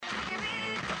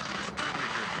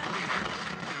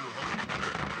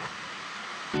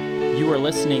You are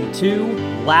listening to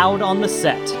Loud on the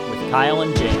Set with Kyle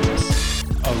and James.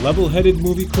 A level-headed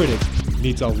movie critic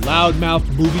meets a loudmouth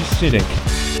movie cynic.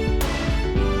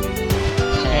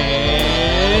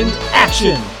 And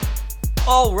action!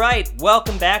 All right,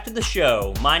 welcome back to the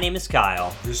show. My name is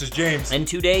Kyle. This is James. And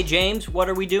today, James, what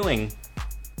are we doing?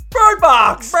 Bird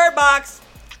Box! Bird Box!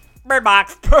 Bird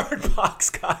Box! Bird Box,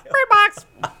 Kyle. Bird Box!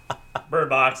 Bird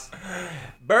Box.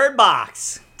 Bird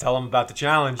Box. Tell them about the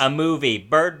challenge. A movie,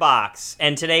 Bird Box.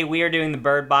 And today we are doing the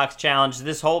Bird Box Challenge.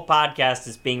 This whole podcast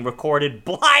is being recorded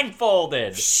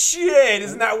blindfolded. Shit,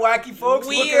 isn't that wacky, folks?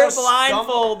 We are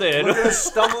blindfolded. Look at us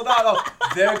stumbled out.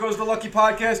 Oh, there goes the Lucky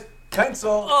Podcast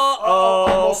pencil. Uh-oh.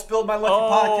 Almost spilled my Lucky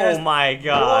Podcast. Oh my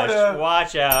gosh. Water.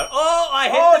 Watch out. Oh, I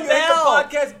hit the bell. You hit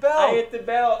the podcast bell. I hit the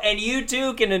bell. And you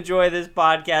too can enjoy this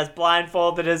podcast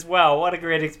blindfolded as well. What a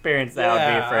great experience that would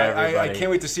be for everybody. I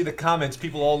can't wait to see the comments.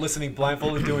 People all listening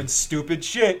blindfolded doing stupid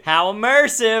shit. How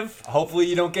immersive. Hopefully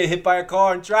you don't get hit by a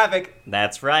car in traffic.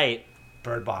 That's right.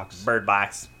 Bird Box. Bird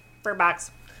Box. Bird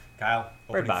Box. Kyle,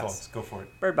 Bird opening Box. folks. Go for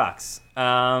it. Bird Box.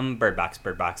 Bird Box.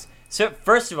 Bird Box. So,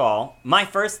 first of all, my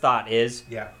first thought is,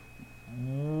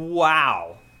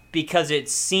 wow. Because it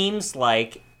seems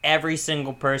like every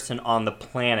single person on the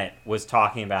planet was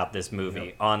talking about this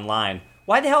movie online.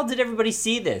 Why the hell did everybody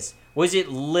see this? Was it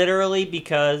literally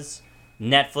because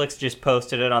Netflix just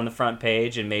posted it on the front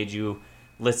page and made you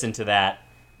listen to that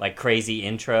like crazy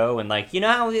intro? And like, you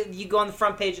know how you go on the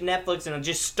front page of Netflix and it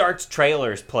just starts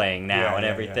trailers playing now and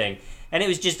everything. And it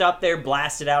was just up there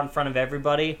blasted out in front of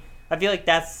everybody. I feel like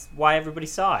that's why everybody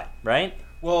saw it, right?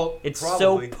 Well, it's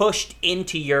probably so pushed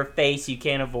into your face you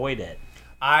can't avoid it.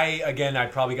 I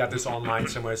probably got this online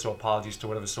somewhere, so apologies to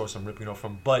whatever source I'm ripping it off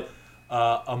from. But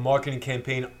a marketing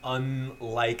campaign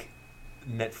unlike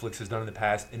Netflix has done in the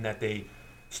past, in that they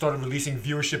started releasing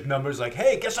viewership numbers like,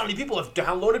 hey, guess how many people have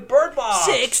downloaded Bird Box?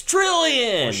 6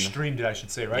 trillion! Or streamed it, I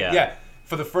should say, right? Yeah.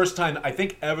 For the first time, I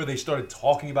think ever, they started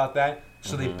talking about that.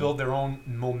 So they build their own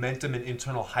momentum and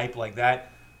internal hype like that.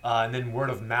 And then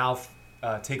word of mouth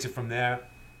takes it from there.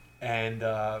 And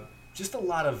just a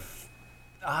lot of,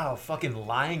 fucking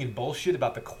lying and bullshit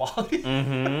about the quality.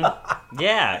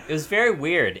 Yeah, it was very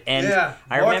weird. And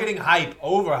marketing hype,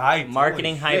 overhyped.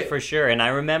 Marketing hype for sure. And I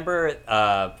remember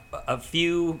a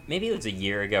few, maybe it was a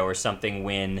year ago or something,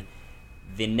 when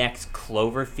the next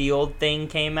Cloverfield thing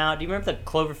came out. Do you remember the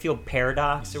Cloverfield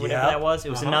Paradox or whatever that was? It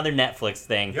was another Netflix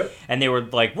thing. Yep. And they were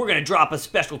like, we're going to drop a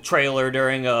special trailer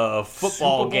during a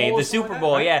football game, the Super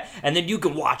Bowl, right? And then you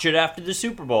can watch it after the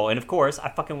Super Bowl. And of course, I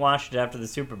fucking watched it after the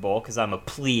Super Bowl because I'm a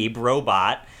plebe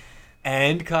robot.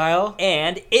 And Kyle?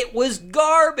 And it was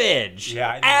garbage. Yeah,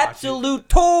 I didn't absolute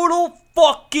total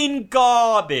fucking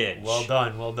garbage. Well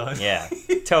done. Yeah,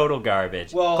 total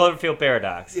garbage. Well, Cloverfield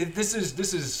Paradox. This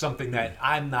is something that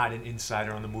I'm not an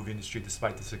insider on the movie industry,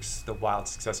 despite the wild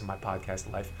success of my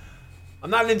podcast life. I'm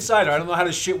not an insider. I don't know how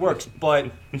this shit works, but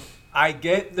I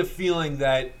get the feeling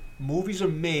that movies are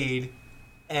made,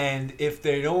 and if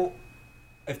they're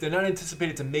not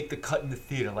anticipated to make the cut in the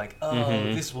theater, like,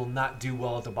 this will not do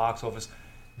well at the box office,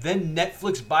 then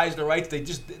Netflix buys the rights.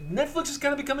 Netflix is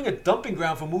kind of becoming a dumping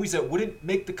ground for movies that wouldn't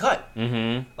make the cut.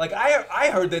 Like,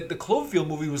 I heard that the Cloverfield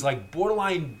movie was like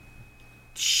borderline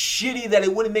shitty, that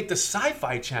it wouldn't make the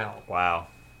Sci-Fi Channel. Wow.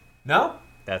 No?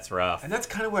 That's rough. And that's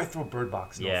kind of where I throw Bird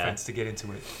Box, no offense to get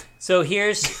into it. So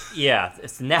here's,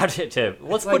 it's now to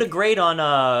let's put a grade on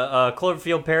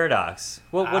Cloverfield Paradox.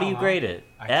 What do you grade it?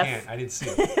 I F? can't. I didn't see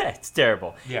it. It's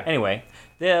terrible. Yeah. Anyway,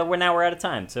 we're out of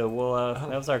time, so we'll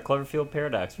that was our Cloverfield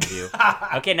Paradox review.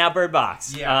 Okay, now Bird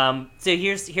Box. Yeah. So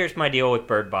here's my deal with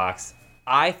Bird Box.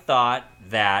 I thought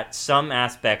that some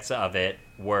aspects of it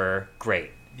were great.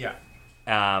 Yeah.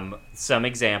 Some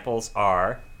examples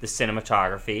are the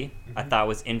cinematography. I thought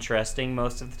was interesting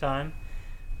most of the time.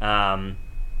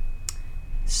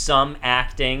 Some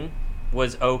acting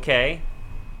was okay.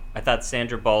 I thought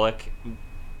Sandra Bullock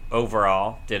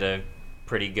overall did a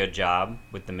pretty good job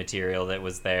with the material that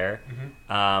was there.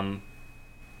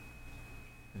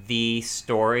 The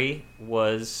story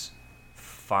was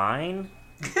fine.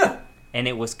 And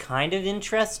it was kind of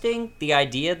interesting, the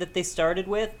idea that they started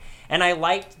with. And I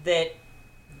liked that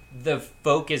the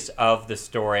focus of the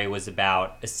story was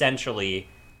about essentially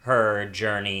her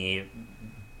journey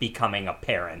becoming a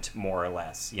parent, more or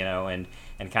less, and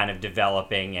kind of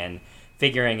developing and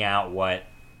figuring out what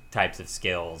types of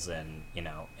skills and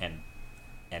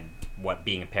what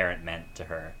being a parent meant to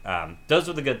her. Those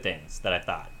were the good things that I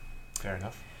thought. Fair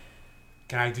enough.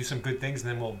 Can I do some good things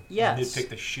and then we'll Yes. nitpick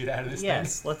the shit out of this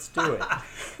Yes, let's do it.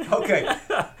 Okay.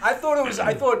 I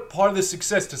thought part of the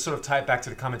success, to sort of tie it back to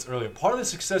the comments earlier, part of the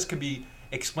success could be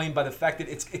explained by the fact that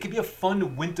it could be a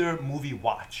fun winter movie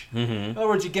watch. Mm-hmm. In other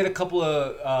words, you get a couple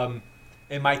of,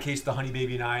 in my case, the honey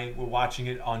baby and I were watching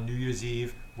it on New Year's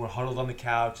Eve. We're huddled on the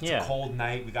couch. It's a cold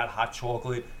night. We got hot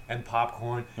chocolate and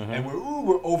popcorn, and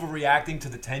we're overreacting to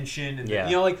the tension, and you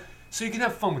know, like, so you can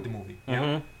have fun with the movie. You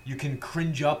know, you can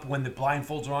cringe up when the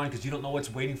blindfolds are on because you don't know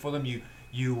what's waiting for them.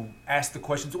 You ask the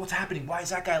questions. What's happening? Why is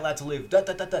that guy allowed to live? Da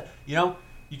da da da. You know,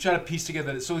 you try to piece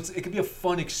together. So it can be a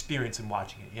fun experience in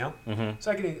watching it. You know,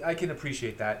 so I can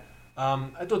appreciate that.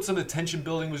 I thought some of the tension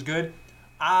building was good.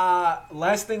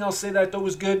 Last thing I'll say that I thought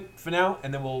was good for now,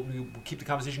 and then we'll keep the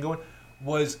conversation going,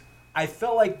 was I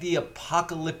felt like the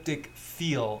apocalyptic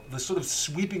feel, the sort of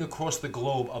sweeping across the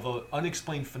globe of an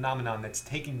unexplained phenomenon that's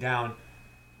taking down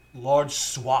large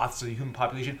swaths of the human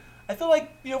population. I feel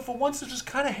like, you know, for once it was just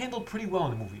kind of handled pretty well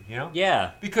in the movie, you know?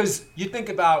 Yeah. Because you think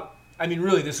about, I mean,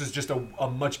 really, this is just a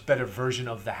much better version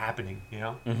of The Happening, you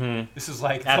know? Mm-hmm. This is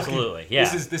like... Absolutely, fucking,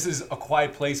 yeah. This is A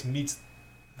Quiet Place meets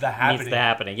The Happening. Meets The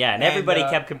Happening, yeah. And everybody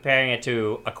kept comparing it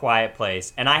to A Quiet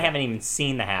Place. And I haven't even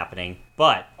seen The Happening,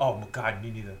 but... Oh, my God,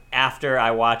 me neither. After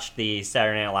I watched the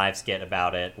Saturday Night Live skit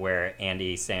about it, where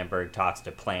Andy Samberg talks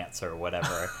to plants or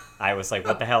whatever, I was like,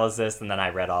 what the hell is this? And then I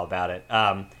read all about it.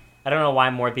 I don't know why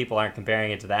more people aren't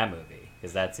comparing it to that movie,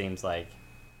 because that seems like...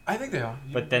 I think they are.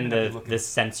 But then the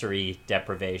sensory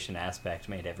deprivation aspect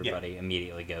made everybody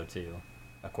immediately go to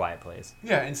A Quiet Place.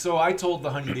 Yeah, and so I told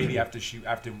the honey baby after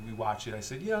we watched it, I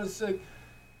said, you know,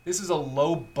 this is a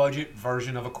low budget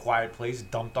version of A Quiet Place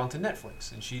dumped onto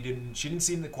Netflix, and she didn't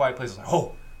see The Quiet Place. I was like,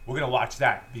 oh, we're gonna watch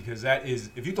that because that is,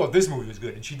 if you thought this movie was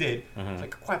good, and she did, it's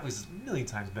like A Quiet Place is a million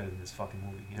times better than this fucking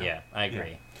movie. You know? Yeah, I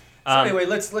agree. Yeah. So anyway,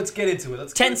 let's get into it.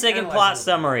 Let's 10-second plot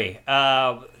summary.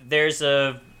 There's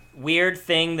a weird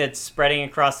thing that's spreading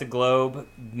across the globe,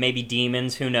 maybe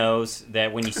demons, who knows,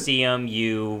 that when you see them,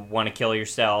 you want to kill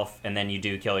yourself, and then you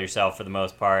do kill yourself for the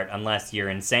most part, unless you're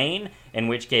insane, in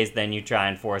which case then you try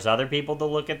and force other people to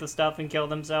look at the stuff and kill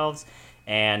themselves.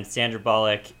 And Sandra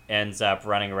Bullock ends up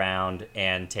running around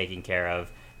and taking care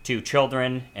of 2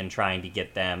 children and trying to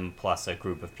get them plus a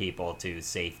group of people to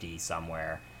safety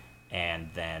somewhere. And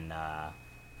then,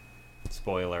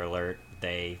 spoiler alert,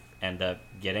 they end up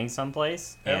getting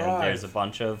someplace. And there's a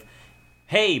bunch of,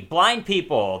 hey, blind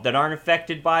people that aren't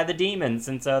affected by the demons,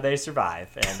 and so they survive.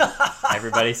 And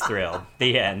everybody's thrilled.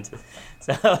 The end.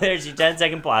 So there's your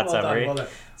 10-second plot summary. Well done.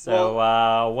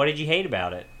 So what did you hate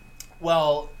about it?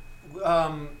 Well,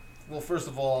 first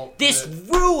of all... This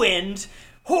ruined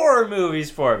horror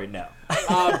movies for me. No.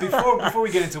 Before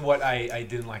we get into what I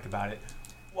didn't like about it,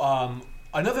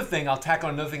 I'll tack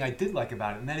on another thing I did like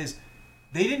about it, and that is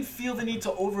they didn't feel the need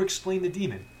to over-explain the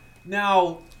demon.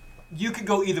 Now, you could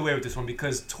go either way with this one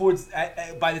because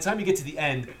by the time you get to the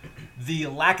end, the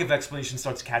lack of explanation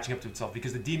starts catching up to itself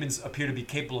because the demons appear to be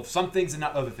capable of some things and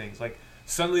not other things. Like,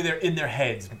 suddenly they're in their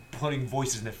heads, putting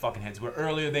voices in their fucking heads, where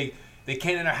earlier they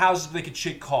can't enter houses, but they could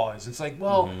shake cars. It's like,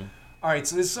 well, all right,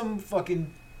 so there's some fucking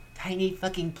tiny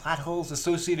fucking plot holes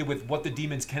associated with what the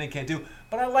demons can and can't do.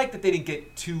 But I like that they didn't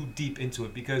get too deep into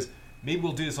it because maybe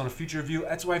we'll do this on a future review.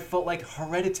 That's why I felt like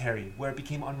Hereditary, where it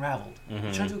became unraveled.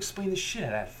 They're trying to explain the shit out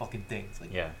of that fucking thing. It's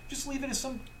like, just leave it as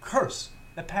some curse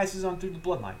that passes on through the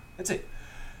bloodline. That's it.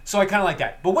 So I kind of like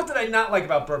that. But what did I not like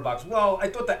about Bird Box? Well, I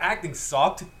thought the acting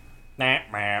sucked.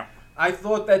 I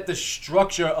thought that the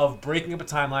structure of breaking up a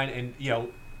timeline and, you know,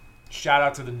 shout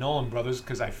out to the Nolan brothers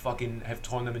because I fucking have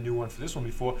torn them a new one for this one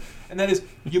before. And that is,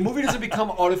 your movie doesn't become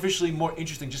artificially more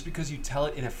interesting just because you tell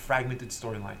it in a fragmented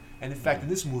storyline. And in fact, in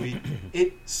this movie,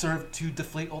 it served to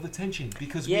deflate all the tension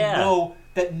because we know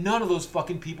that none of those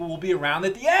fucking people will be around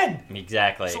at the end.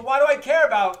 Exactly. So why do I care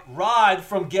about Rod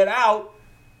from Get Out,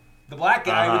 the black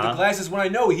guy with the glasses, when I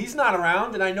know he's not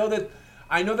around, and I know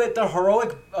that the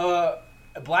heroic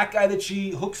black guy that she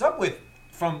hooks up with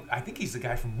I think he's the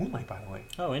guy from Moonlight, by the way.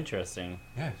 Oh, interesting.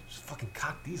 Yeah, just fucking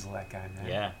cock diesel, that guy, man.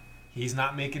 Yeah. He's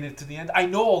not making it to the end. I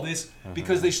know all this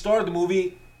because they started the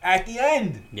movie at the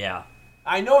end. Yeah.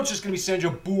 I know it's just going to be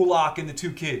Sandra Bullock and the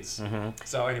 2 kids.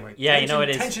 So anyway. Yeah, you know what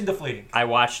it is? Tension deflating. I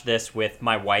watched this with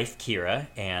my wife, Kira,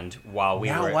 and while we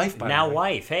now were... wife, by now the way.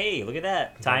 wife. Hey, look at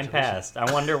that. Time passed.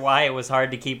 I wonder why it was hard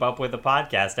to keep up with the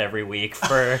podcast every week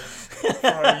for... for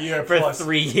a year for plus.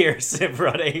 3 years of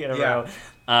running in a row.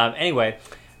 Anyway...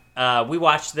 we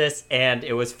watched this, and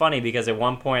it was funny because at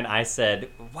one point I said,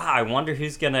 wow, I wonder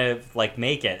who's going to, like,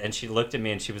 make it. And she looked at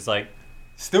me and she was like...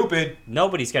 Stupid.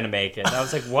 Nobody's going to make it. And I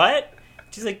was like, what?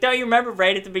 She's like, don't you remember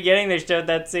right at the beginning they showed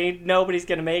that scene? Nobody's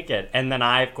going to make it. And then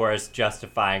I, of course,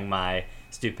 justifying my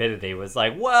stupidity, was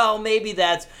like, well, maybe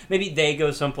they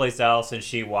go someplace else and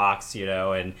she walks, you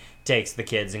know, and takes the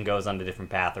kids and goes on a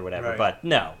different path or whatever. Right. But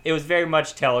no, it was very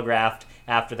much telegraphed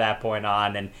after that point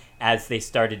on, and as they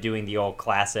started doing the old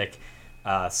classic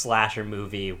slasher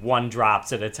movie, one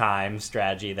drops at a time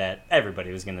strategy that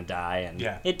everybody was going to die, and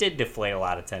it did deflate a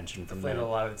lot of tension from there. A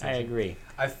lot of tension. I agree.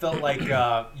 I felt like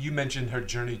you mentioned her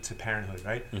journey to parenthood,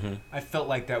 right? Mm-hmm. I felt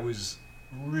like that was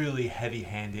really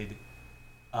heavy-handed.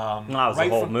 That was the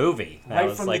whole movie. That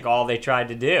was like all they tried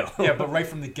to do. Yeah, but right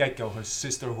from the get-go, her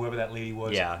sister, whoever that lady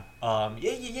was. Yeah.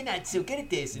 You're not so good at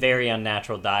this. Very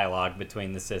unnatural dialogue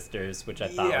between the sisters, which I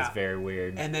thought was very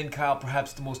weird. And then Kyle,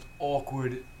 perhaps the most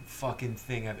awkward fucking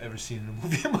thing I've ever seen in a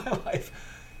movie in my life.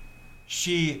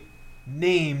 She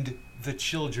named the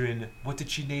children. What did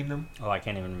she name them? Oh, I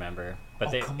can't even remember.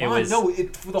 But come on.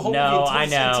 For the whole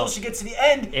movie until she gets to the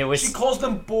end, she calls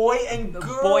them boy and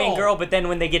girl. Boy and girl, but then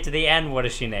when they get to the end, what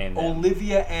does she name them?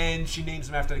 Olivia, and she names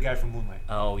them after the guy from Moonlight.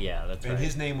 Oh, yeah, that's right. And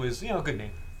his name was, a good name.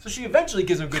 So she eventually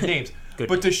gives them good names.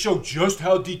 But to show just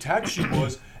how detached she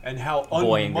was and how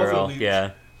boy and girl,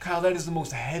 yeah. Kyle, that is the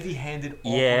most heavy-handed,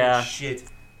 awkward shit.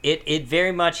 It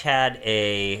very much had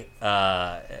a...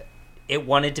 it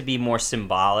wanted to be more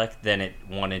symbolic than it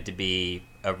wanted to be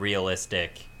a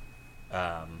realistic...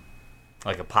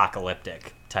 like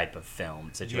apocalyptic type of film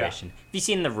situation. Have you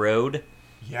seen The Road?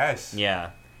 Yes.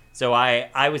 Yeah. So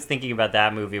I was thinking about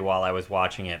that movie while I was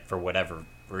watching it for whatever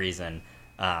reason.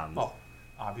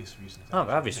 Obvious reasons.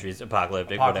 Obvious reasons.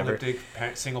 Apocalyptic, whatever.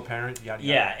 Single parent, yada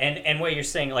yada. Yeah, and what you're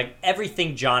saying, like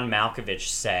everything John Malkovich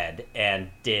said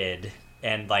and did,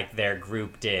 and like their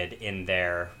group did in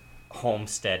their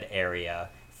homestead area,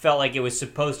 felt like it was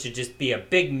supposed to just be a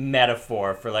big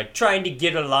metaphor for like trying to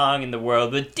get along in the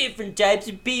world with different types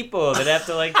of people that have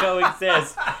to like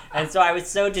coexist. And so I was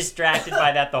so distracted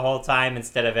by that the whole time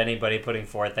instead of anybody putting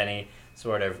forth any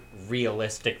sort of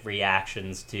realistic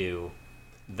reactions to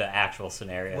the actual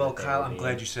scenario. Well, Kyle, I'm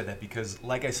glad you said that because,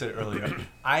 like I said earlier,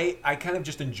 I kind of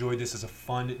just enjoyed this as a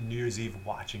fun New Year's Eve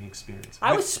watching experience.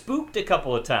 I was spooked a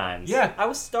couple of times. Yeah. I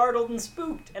was startled and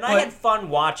spooked. And I had fun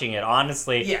watching it,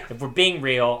 honestly. Yeah. If we're being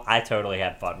real, I totally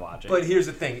had fun watching it. But here's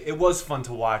the thing. It was fun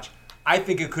to watch. I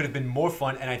think it could have been more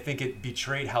fun, and I think it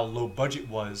betrayed how low budget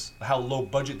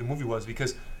the movie was,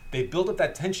 because they built up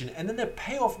that tension, and then their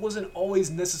payoff wasn't always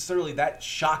necessarily that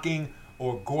shocking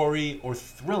or gory or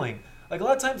thrilling. Like, a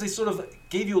lot of times they sort of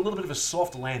gave you a little bit of a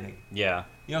soft landing. Yeah.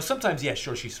 Sometimes,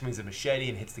 sure, she swings a machete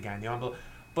and hits the guy in the arm,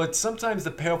 but sometimes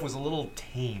the payoff was a little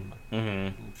tame.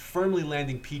 Mm-hmm. Firmly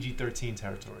landing PG-13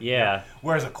 territory. Yeah.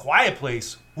 Whereas A Quiet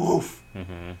Place, woof.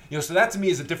 Mm-hmm. So that to me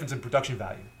is a difference in production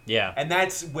value. Yeah. And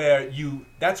that's where,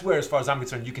 as far as I'm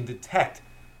concerned, you can detect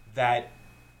that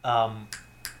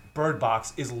Bird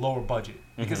Box is lower budget.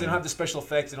 Because they don't have the special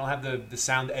effects, they don't have the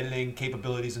sound editing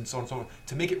capabilities and so on and so forth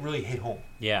to make it really hit home.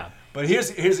 Yeah. But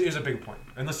here's a big point,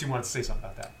 unless you wanted to say something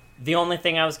about that. The only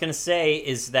thing I was going to say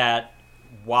is that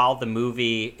while the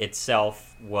movie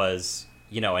itself was,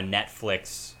 a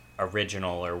Netflix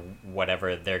original or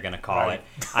whatever they're going to call it,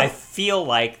 I feel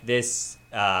like this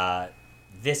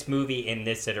movie in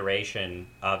this iteration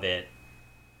of it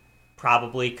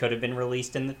probably could have been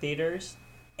released in the theaters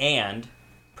and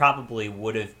probably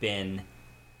would have been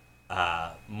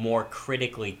more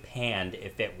critically panned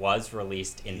if it was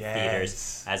released in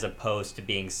theaters, as opposed to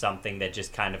being something that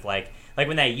just kind of like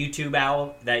when that YouTube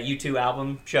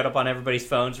album showed up on everybody's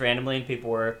phones randomly and people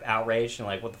were outraged and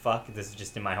like, what the fuck? This is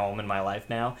just in my home in my life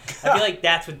now. I feel like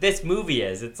that's what this movie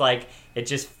is. It's like it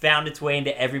just found its way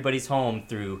into everybody's home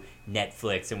through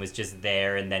Netflix and was just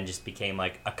there, and then just became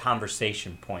like a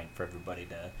conversation point for everybody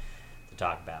to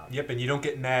talk about. Yep, and you don't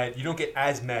get mad. You don't get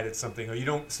as mad at something, or you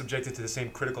don't subject it to the same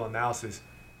critical analysis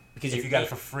because if you got it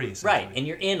for free, right? And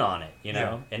you're in on it,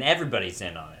 and everybody's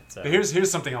in on it. So. But here's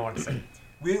something I wanted to say.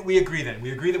 We agree then.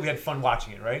 We agree that we had fun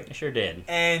watching it, right? I sure did.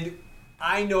 And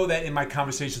I know that in my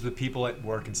conversations with people at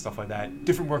work and stuff like that,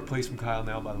 different workplace from Kyle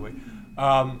now, by the way.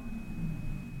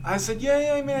 I said,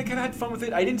 I mean, I kind of had fun with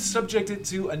it. I didn't subject it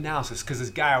to analysis because this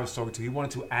guy I was talking to, he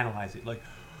wanted to analyze it, like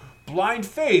blind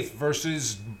faith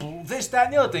versus this, that,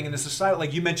 and the other thing in the society.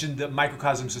 Like you mentioned, the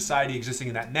microcosm society existing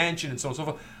in that mansion and so on and so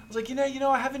forth. I was like,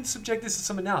 I haven't subjected this to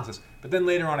some analysis. But then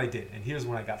later on I did, and here's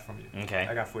what I got from you. Okay.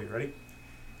 I got for you. Ready?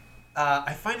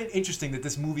 I find it interesting that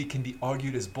this movie can be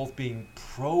argued as both being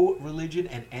pro-religion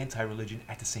and anti-religion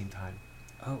at the same time.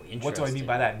 Oh, interesting. What do I mean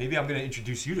by that? Maybe I'm going to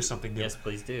introduce you to something new. Yes,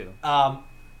 please do.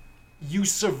 You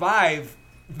survive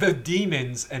the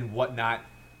demons and whatnot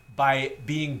by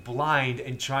being blind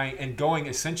and going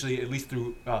essentially, at least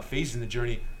through phases in the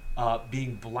journey,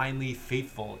 being blindly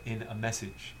faithful in a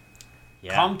message.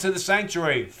 Yeah. Come to the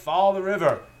sanctuary, follow the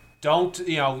river. Don't,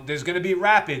 there's going to be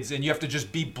rapids and you have to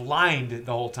just be blind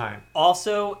the whole time.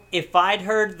 Also, if I'd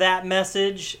heard that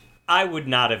message, I would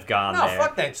not have gone there. No,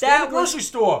 fuck that. Stay in the grocery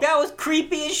store. That was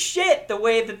creepy as shit, the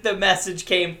way that the message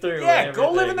came through. Yeah,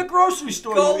 go live in the grocery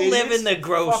store. Go you live idiots. in the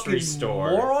grocery Fucking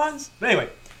store. Morons. But anyway,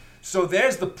 so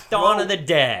there's the Dawn of the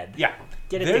Dead. Yeah.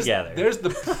 Get it together. There's the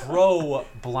pro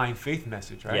blind faith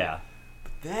message, right? Yeah.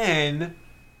 But then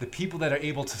the people that are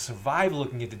able to survive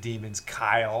looking at the demons,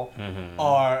 Kyle, Mm-hmm.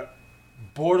 are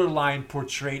borderline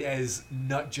portrayed as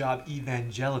nutjob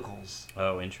evangelicals.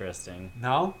 Oh, interesting.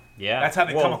 No? Yeah. That's how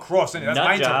they come across. That's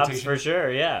my interpretation. For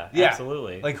sure, yeah.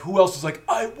 Absolutely. Like, who else is like,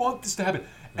 I want this to happen?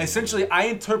 Essentially, I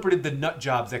interpreted the nut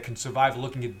jobs that can survive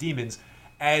looking at demons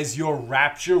as your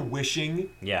rapture-wishing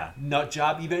nut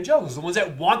job evangelicals, the ones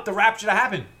that want the rapture to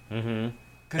happen. Mm-hmm.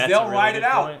 Because they'll ride it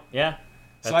out. Point. Yeah.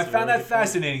 So I found that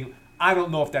fascinating. Point. I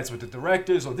don't know if that's what the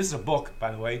directors, or this is a book,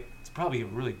 by the way. It's probably a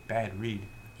really bad read.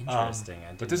 Interesting.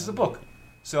 But this is a book.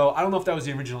 So I don't know if that was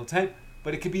the original intent,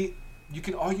 but it could be, you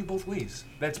can argue both ways.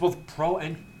 That's both pro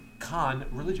and con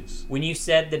religious. When you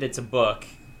said that it's a book,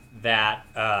 that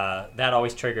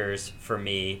always triggers for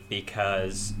me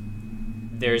because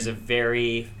there's a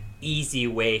very easy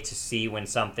way to see when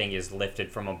something is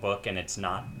lifted from a book and it's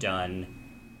not done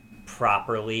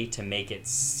properly to make it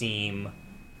seem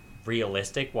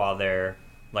realistic while they're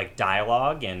like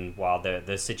dialogue and while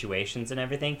the situations and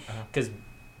everything, because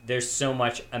there's so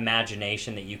much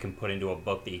imagination that you can put into a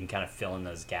book that you can kind of fill in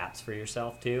those gaps for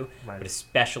yourself too. Right. But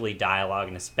especially dialogue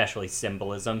and especially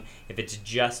symbolism, if it's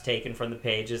just taken from the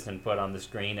pages and put on the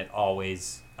screen, it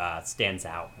always stands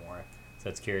out more. So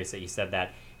it's curious that you said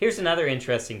that. Here's another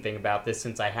interesting thing about this,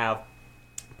 since I have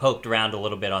poked around a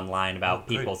little bit online about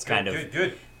people's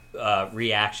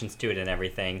reactions to it and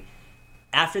everything.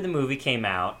 After the movie came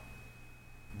out,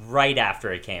 right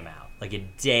after it came out, like a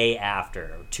day after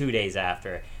or 2 days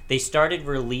after, they started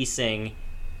releasing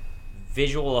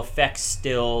visual effects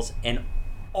stills and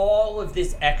all of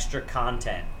this extra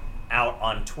content out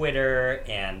on Twitter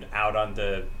and out on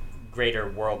the greater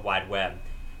World Wide Web.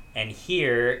 And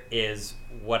here is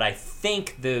what I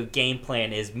think the game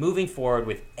plan is moving forward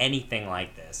with anything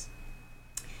like this.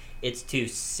 It's to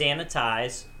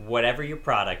sanitize whatever your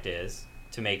product is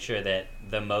to make sure that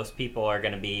the most people are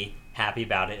going to be happy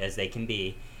about it as they can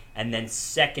be. And then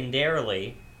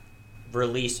secondarily,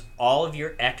 release all of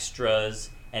your extras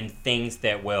and things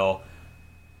that will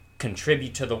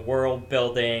contribute to the world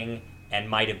building and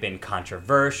might have been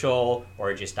controversial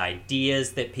or just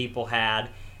ideas that people had,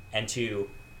 and to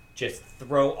just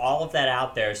throw all of that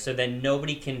out there so then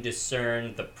nobody can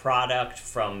discern the product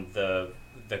from the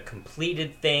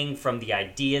completed thing from the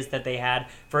ideas that they had.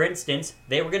 For instance,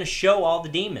 they were going to show all the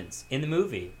demons in the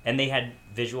movie, and they had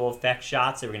visual effect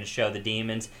shots. They were going to show the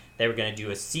demons. They were going to do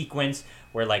a sequence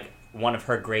where, like, one of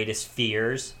her greatest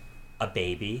fears, a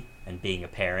baby and being a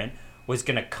parent, was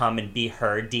going to come and be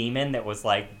her demon that was,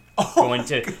 like, going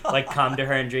to like come to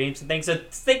her in dreams and things. So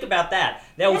think about that.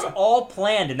 That was all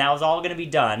planned, and that was all going to be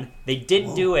done. They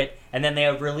didn't do it, and then they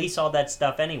release all that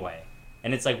stuff anyway.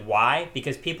 And it's like, why?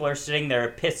 Because people are sitting there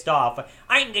pissed off.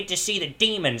 I didn't get to see the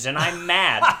demons, and I'm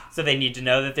mad. So they need to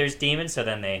know that there's demons. So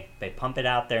then they pump it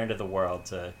out there into the world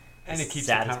to. And it keeps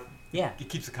it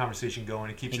keeps the conversation going.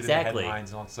 It keeps it in the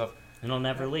headlines and all that stuff. It'll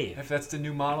never leave. If that's the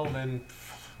new model, then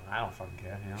I don't fucking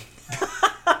care.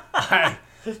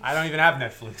 I don't even have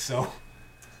Netflix, so.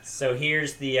 So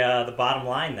here's the bottom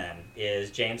line then, is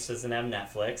James doesn't have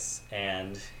Netflix,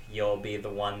 and you'll be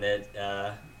the one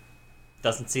that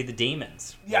doesn't see the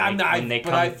demons. Yeah, I'm not,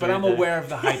 but I'm aware of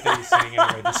the hype that he's saying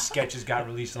anyway. The sketches got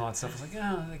released and all that stuff. It's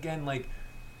like, again, like,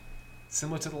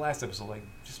 similar to the last episode, like,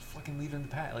 just fucking leave it in the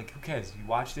past. Like, who cares? You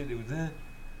watched it, it was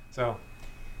So,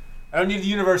 I don't need the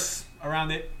universe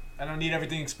around it. I don't need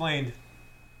everything explained.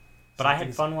 But I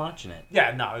had fun watching it.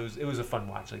 Yeah, no, it was a fun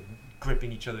watch, like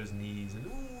gripping each other's knees and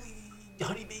ooh,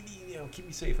 honey baby, keep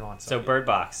me safe and all that stuff. So Bird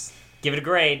Box, give it a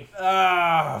grade.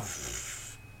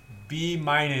 B-,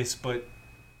 but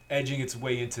edging its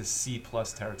way into C+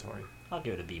 territory. I'll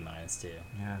give it a B- too.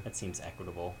 Yeah, that seems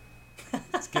equitable.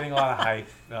 It's getting a lot of hype.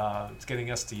 It's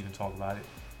getting us to even talk about it.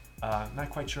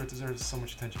 Not quite sure it deserves so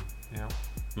much attention.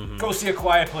 Mm-hmm. Go see A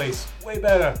Quiet Place. Way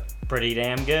better. Pretty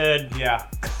damn good. Yeah.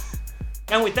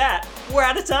 And with that, we're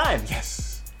out of time.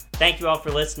 Yes. Thank you all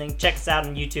for listening. Check us out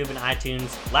on YouTube and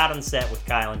iTunes. Loud on Set with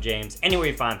Kyle and James. Anywhere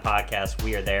you find podcasts,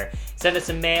 we are there. Send us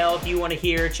a mail if you want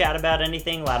to chat about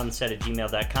anything.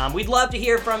 loudonset@gmail.com. We'd love to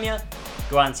hear from you.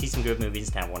 Go out and see some good movies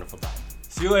and have a wonderful time.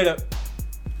 See you later.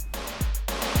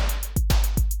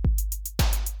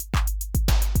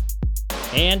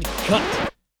 And cut.